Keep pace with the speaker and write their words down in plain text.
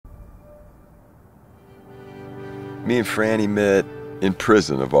Me and Franny met in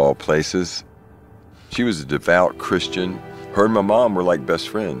prison, of all places. She was a devout Christian. Her and my mom were like best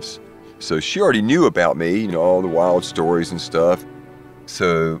friends. So she already knew about me, you know, all the wild stories and stuff.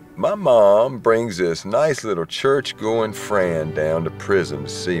 So my mom brings this nice little church-going Fran down to prison to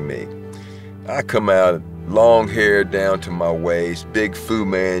see me. I come out, long hair down to my waist, big Fu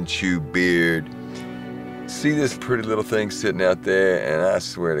Manchu beard. See this pretty little thing sitting out there, and I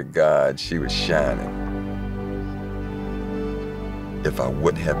swear to God, she was shining. If I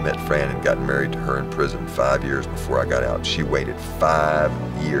wouldn't have met Fran and gotten married to her in prison 5 years before I got out, she waited 5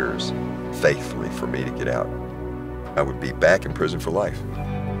 years faithfully for me to get out. I would be back in prison for life.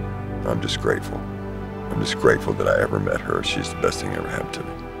 I'm just grateful. I'm just grateful that I ever met her. She's the best thing that ever happened to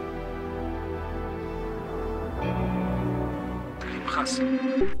me.